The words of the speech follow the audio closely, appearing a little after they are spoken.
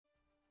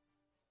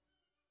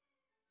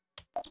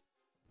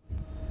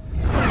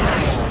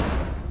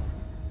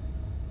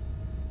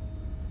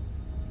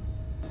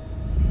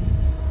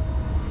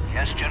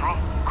Yes, General.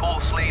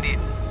 Course laid in.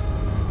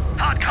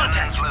 Hard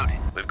contact. Cannons loaded.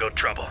 We've got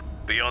trouble.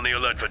 Be on the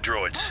alert for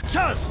droids.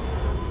 Sirs!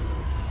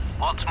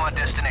 What's my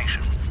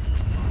destination?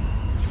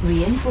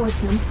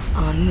 Reinforcements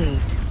en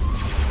route.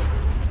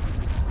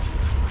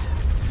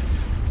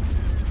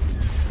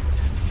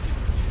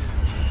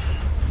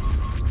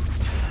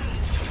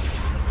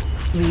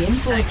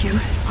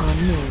 Reinforcements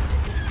en route.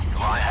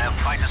 Do I have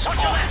fighter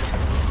support?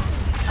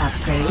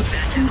 Upgrade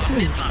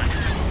complete.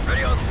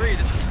 Ready on 3,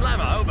 this is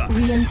Slammer, over.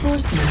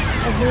 Reinforcement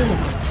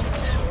available.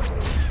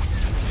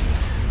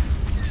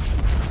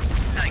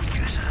 Thank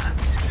you, sir.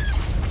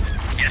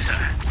 Yes, sir.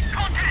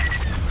 Contact!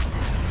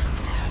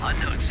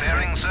 Unknown, sir.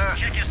 Bearing, sir.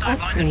 Check your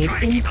sidelines and try Upgrade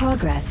to in keep up.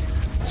 progress.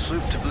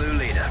 Swoop to blue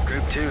leader.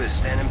 Group 2 is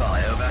standing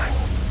by, over.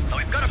 Oh,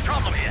 we've got a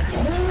problem here.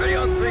 Ready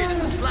on 3,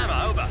 this is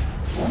Slammer, over.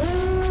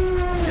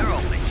 You're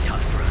awfully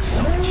tough for us,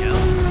 don't you?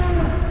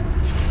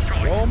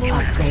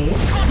 Upgrade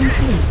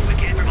complete. We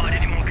can't provide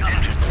any more cover.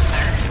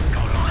 Go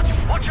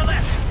on. Watch your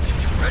left.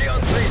 Ready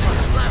on 3, this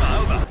is Slammer,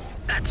 over.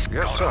 That's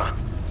Yes, gone sir. on.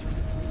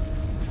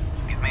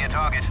 Give me a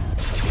target.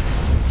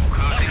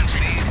 Cruising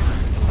speed.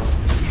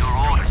 Your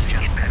orders,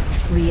 General.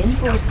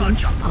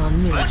 Reinforcements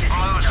en route. Let's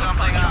blow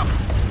something up.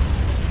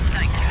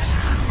 Thank you,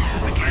 sir.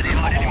 We can't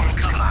provide any more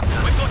cover.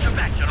 We've got your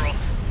back, General.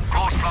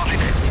 Course plotted.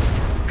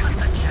 Cut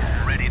the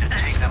chair. Ready to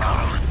take them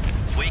out.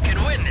 We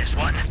can win this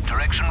one.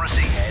 Direction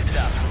received. Heads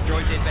up.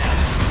 Droids inbound.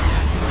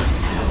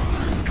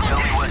 Tell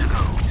me where to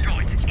go.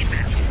 Droids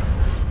inbound.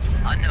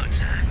 Unknown,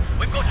 sir.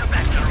 We've got your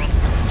back, General.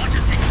 Watch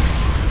it.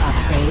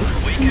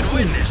 Upgrade We can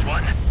win complete. this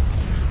one.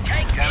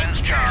 Tank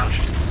Cannons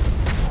charged.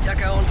 charged.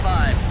 Tucker on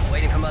 5.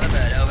 Waiting for Mother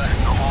Bird, over.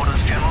 No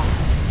orders, General.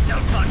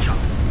 Don't budge up.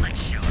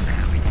 Let's show them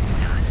how it's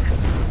done.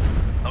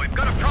 Oh, we've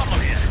got a problem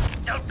here.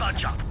 Don't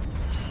budge up.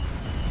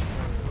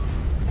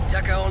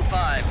 Tucker on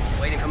 5.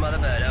 Waiting for Mother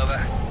Bird, over.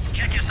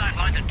 Check your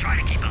sightlines and try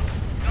to keep up.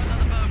 Got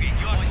another bogey.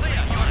 You're clear.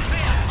 You're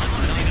clear. I'm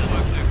on the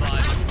work blue 5.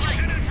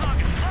 New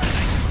target.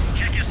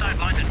 Check your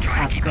sightlines and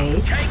try to keep up.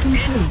 Upgrade Take it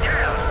complete.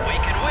 down. We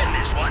can win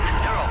this one.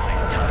 You're awfully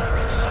tough for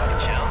us,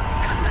 Sergeant Shell.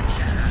 Cut the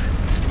chatter.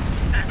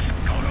 That's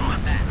gone on.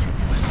 That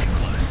was too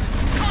close.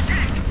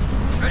 Contact!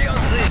 Ready on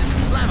 3. This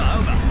is Slammer,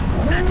 over.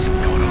 That's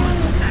gone on.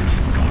 That's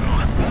gone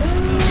on.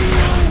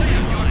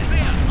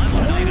 I'm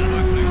on the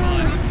work blue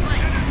 5.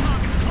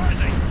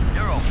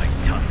 You're awfully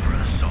tough for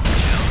us, Sergeant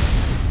Shell.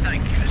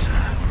 Thank you,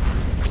 sir.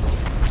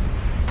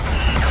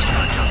 Don't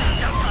touch up.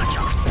 Don't touch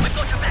up. We've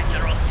got your back,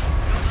 General.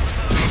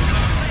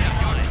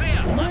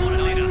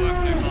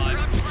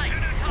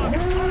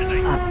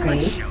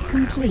 Upgrade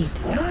complete.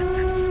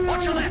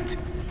 Watch your left.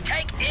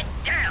 Take it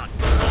down.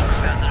 All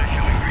commands are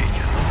showing green,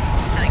 General.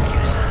 Thank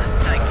you, sir.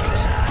 Thank you,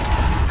 sir.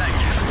 Thank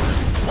you.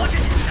 Watch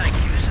it. Thank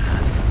you, sir.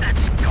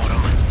 That's got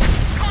on.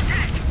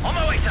 Contact. On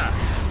my way, sir.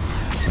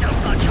 Don't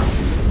touch up.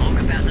 All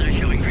commands are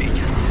showing green,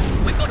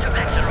 General. We've got your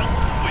back, General.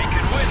 We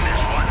can win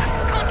this one.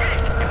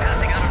 Contact. You're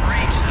passing out of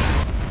range, sir.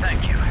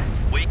 Thank you.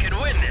 We can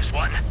win this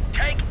one.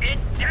 Take it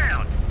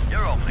down.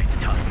 You're awfully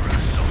tough for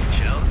us, Soldier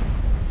Shell.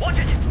 Watch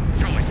it.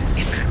 Droids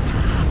inbound.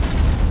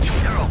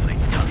 You're awfully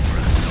tough for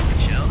us,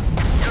 Soldier Shell.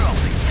 You're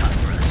awfully tough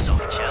for us,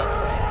 Soldier Shell.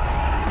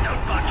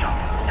 Don't budge up.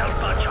 Don't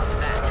budge up.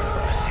 That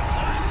was too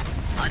close.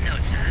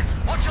 Unknown, sir.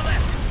 Watch your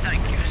left.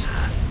 Thank you, sir.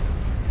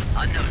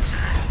 Unknown,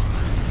 sir.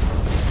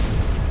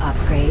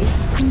 Upgrade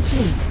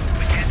complete.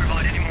 We can't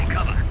provide any more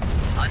cover.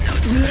 Unknown,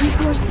 sir.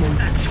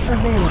 Reinforcements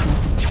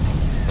available.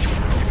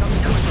 Don't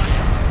budge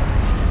up.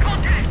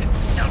 Contact!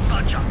 Don't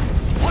budge up.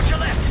 Watch your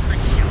left.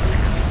 Let's show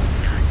them.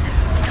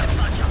 Don't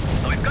budge up.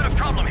 Oh, we've got a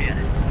problem here.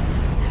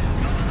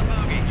 Go on the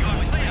bogey. You're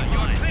clear.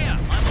 You're clear.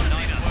 I'm on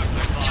leader.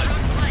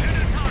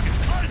 Target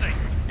closing.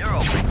 You're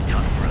awfully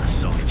tough for us,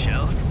 Solid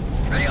Shell.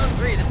 Ready on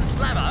 3. This is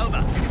Slammer,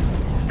 over.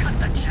 Cut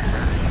the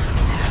chatter.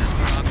 This is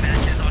where our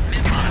match is on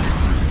mid-run.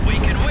 We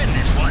can win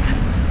this one.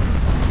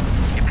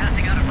 You're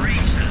passing out of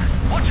range, sir.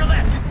 Watch your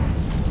left.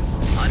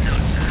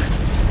 Unknown, sir.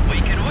 We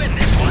can win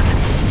this one.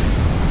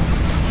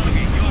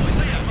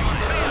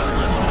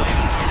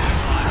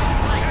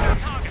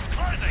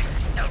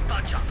 Don't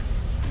budge up.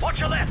 Watch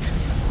your left.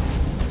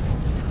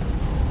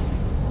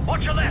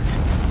 Watch your left.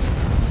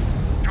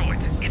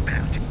 Droids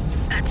inbound.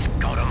 That's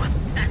got him.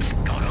 That's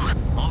got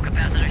him. All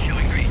capacitor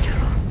showing green,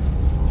 General.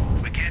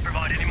 We can't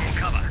provide any more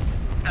cover.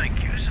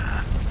 Thank you,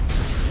 sir.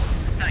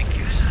 Thank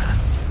you, sir.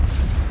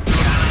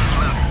 Cannons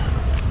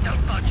loaded.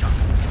 Don't budge up.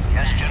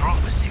 Yes, General.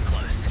 That was too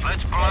close.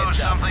 Let's blow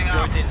something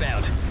up. Droids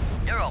inbound.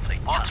 You're awfully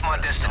What's tough my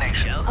for us,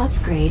 destination? Shell.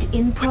 Upgrade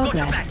in We've got your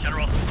progress. back,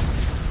 General.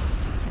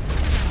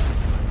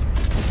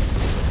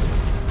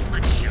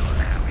 Let's show them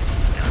how it's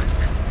done.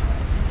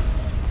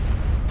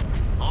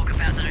 All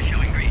capacitor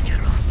showing green,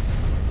 General.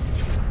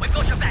 We've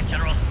got your back,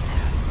 General.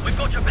 We've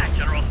got your back,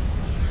 General.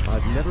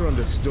 I've never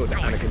understood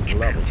Anakin's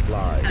love of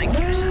flying. Thank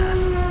you,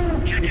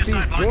 sir. Check If your these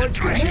sidelines and droids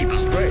try could to keep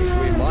shoot up. straight,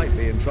 we might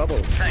be in trouble.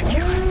 Thank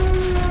you.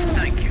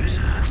 Thank you,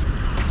 sir.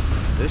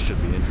 This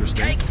should be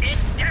interesting. Take it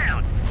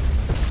down.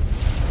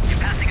 You're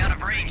passing out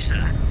of range,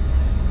 sir.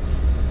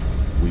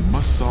 We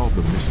must solve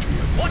the mystery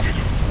of Watch this. it.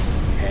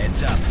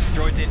 Heads up.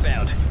 Droids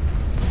inbound.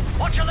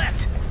 Watch your left.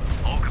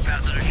 All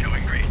clouds that are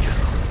showing green,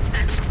 General.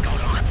 That's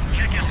got on.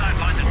 Check your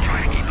sidelines and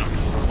try to keep up.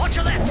 Watch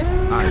your left.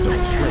 I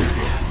don't sway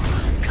you,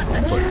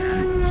 but you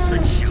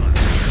insist.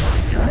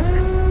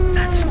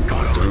 That's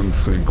got on. Don't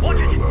think we're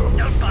alone.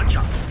 Don't bunch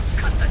up.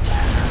 Cut the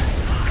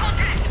chatter.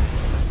 Contact.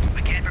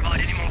 We can't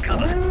provide any more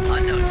cover.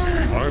 Unknown,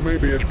 sir. I may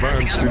be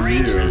advanced in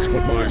years,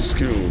 but my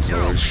skills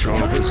are as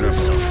sharp as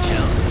ever.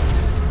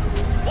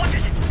 Watch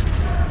it.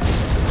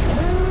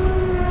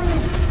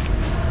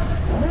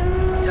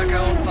 Tucker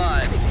on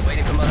 5,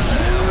 waiting for Mother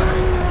Bird,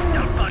 over.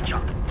 Don't bunch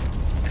up.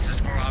 This is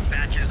for our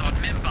batches on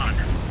Mimban.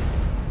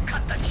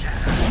 Cut the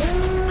chatter.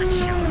 Let's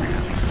show them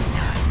how it's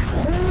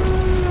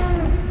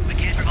done. We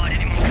can't provide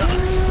any more cover.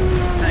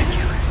 Thank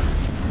you.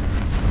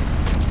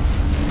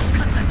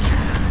 Cut the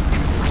chatter.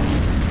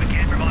 We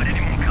can't provide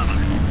any more cover.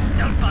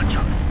 Don't bunch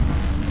up.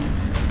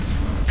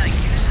 Thank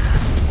you, sir.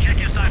 Check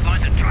your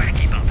sidelines and try to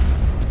keep up.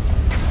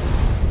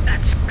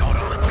 That's got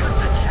on. Cut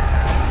the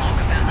chatter. All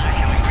commands are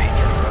showing green.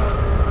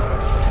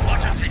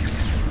 Watch at 6.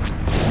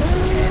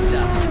 Hands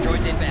up,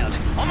 droid inbound.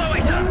 On my way,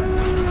 sir.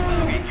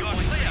 You're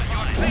clear. I'm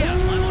on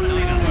a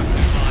leader.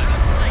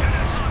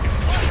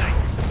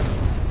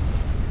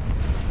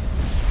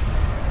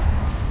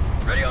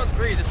 Ready on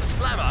 3, this is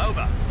Slammer,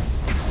 over.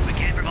 We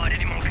can't provide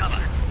any more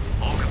cover.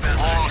 All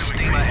commands All are showing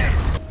steam green.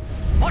 ahead.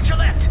 Watch your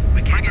left.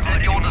 We can't Bring it provide at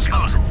any your more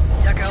cover.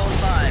 disposal. Tucker on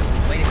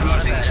 5, waiting for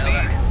Mother Cruising Bird,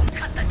 over. speed.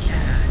 Cut the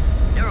chatter.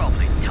 You're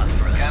awfully tough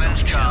for us.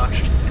 Cannons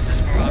charged. This is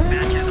for our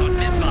batches on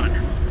Mimban.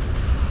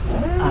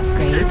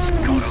 Upgrade Let's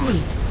go.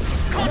 complete.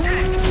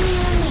 Contact.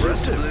 Group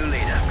to blue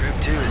leader, Group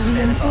 2 is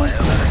standing by,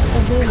 Reinforcements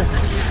over.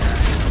 available.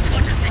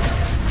 Watch at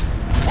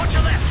 6. Watch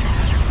your left.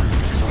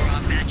 This is for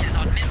our batches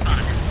on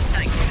Mimban.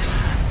 Thank you,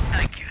 sir.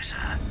 Thank you,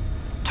 sir.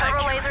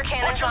 Turbo laser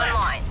cannons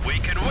online. We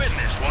can win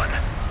this one.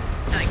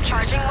 Thank you,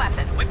 Charging sir.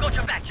 weapon. We've got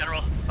your back,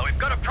 General. Oh, we've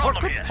got a problem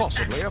What could here.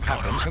 possibly have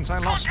happened since I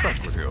last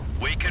spoke with you?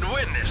 We can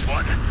win this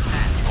one.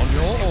 On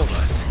your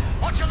orders.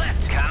 Watch your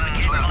left. Cannons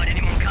We can't provide loaded.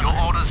 any more cover.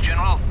 Your orders,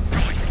 General.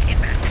 Droids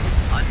inbound.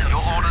 Unknown,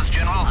 Your sir. orders,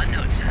 General.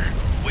 Unknown, sir.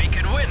 We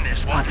can win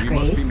this one. You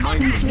must be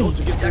Upgrade mindful not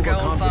to complete. get Tucker on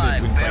overconfident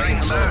 5, when bearing fighting,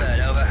 for Mother Bird,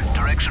 sir. over.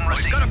 Direction We've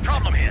received. got a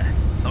problem here.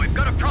 Oh, we've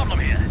got a problem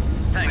here.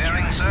 Thank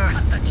Bearing, you. sir.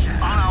 Cut the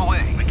chatter. On our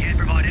way. We can't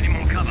provide any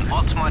more cover.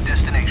 What's my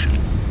destination?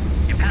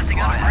 You're passing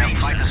out I of have range,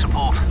 fighter sir.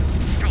 support.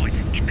 Droids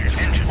inbound.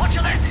 Engine. Watch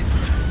your left.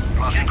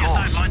 Plotting Check your course.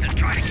 sidelines and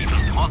try to keep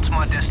up. What's my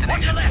Watch your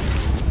destination?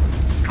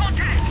 left.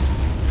 Contact.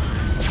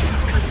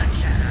 Cut the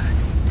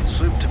chatter.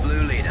 Swoop to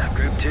blue leader,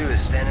 Group 2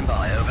 is standing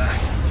by, over.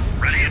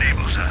 Ready and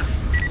able, sir.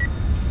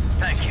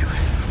 Thank you.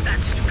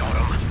 That's got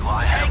him. Do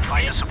I have Take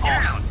fighter it support?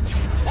 down.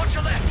 Watch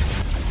your left.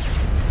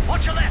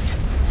 Watch your left.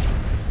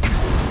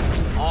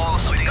 All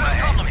We've steam got a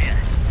ahead. problem here.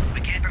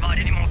 We can't provide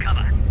any more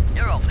cover.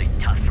 You're awfully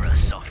tough for a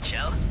soft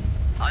shell.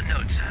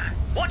 Unknown, sir.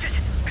 Watch it.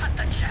 Cut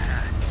the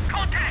chatter.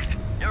 Contact.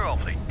 You're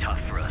awfully tough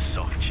for a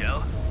soft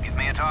shell. Give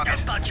me a target.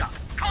 Don't budge up.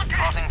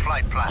 Contact. Crossing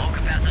flight All plan.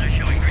 commands are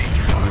showing green.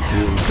 I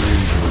feel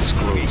dangerous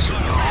close.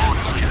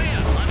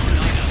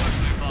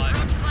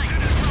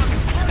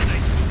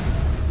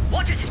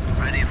 Watch it.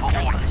 Ready for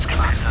orders,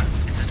 Commander.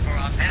 This is for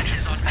our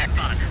batches on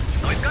Mimban.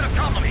 Oh, we've got a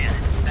problem here.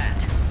 That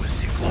was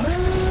too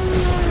close.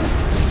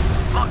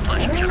 My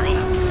pleasure, General.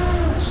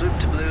 Swoop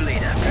to blue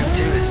leader, Group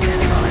 2 is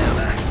standing by,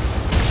 over.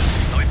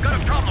 Oh, we've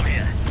got a problem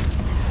here.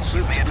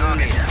 Swoop me to a blue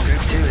target. leader,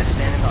 Group 2 is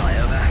standing by,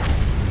 over.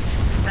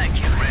 Thank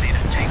you. Ready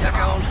to take them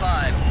Tucker on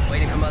out. 5,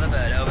 waiting for Mother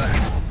Bird, over.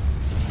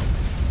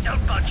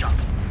 Don't budge up.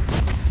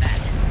 That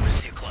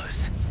was too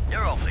close.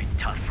 You're awfully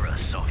tough for a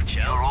soft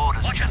shell. Your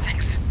orders, Watch your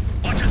 6.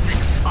 Watch your 6.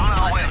 On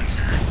our way. Unknown,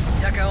 sir.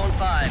 Tucker on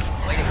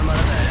 5, waiting for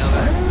Mother Bird,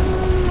 over.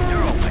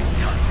 You're awfully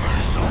tough for a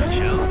soft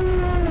shell.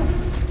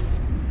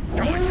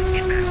 Droids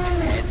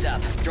inbound. Heads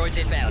up, droids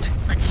inbound.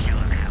 Let's show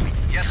them how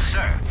it's Yes,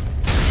 sir.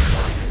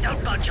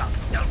 Don't budge up.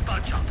 Don't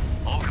budge up.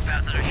 All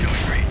commands are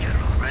showing green,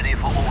 General. Ready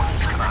for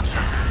orders,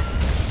 Commander.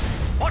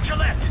 Watch your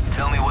left.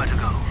 Tell me where to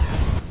go.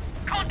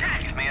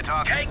 Contact. Give me a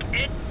target. Take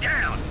it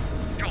down.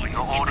 Droids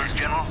Your orders, inbound.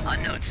 General.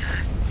 Unknown, sir.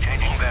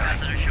 Changing All bearing.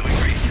 commands are showing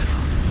green, General.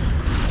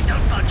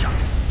 Don't budge up.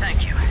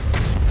 Thank you.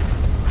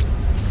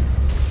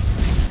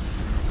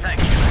 Thank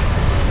you.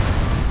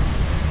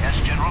 Yes,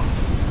 General.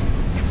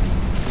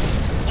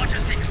 Watch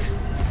your 6.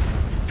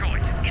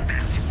 Droids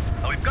inbound.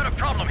 Oh, we've got a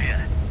problem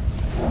here.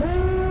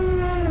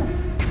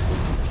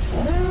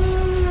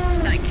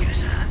 Thank you,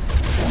 sir.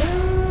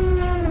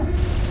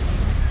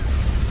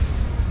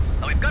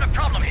 Oh, we've got a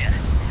problem here.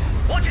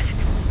 Watch it.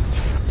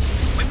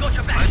 We've got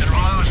your back. Let's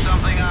blow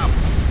something up.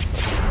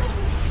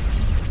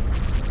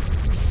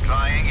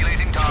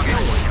 Triangulating target. No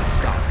one can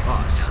stop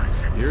us.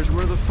 Here's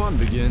where the fun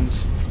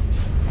begins.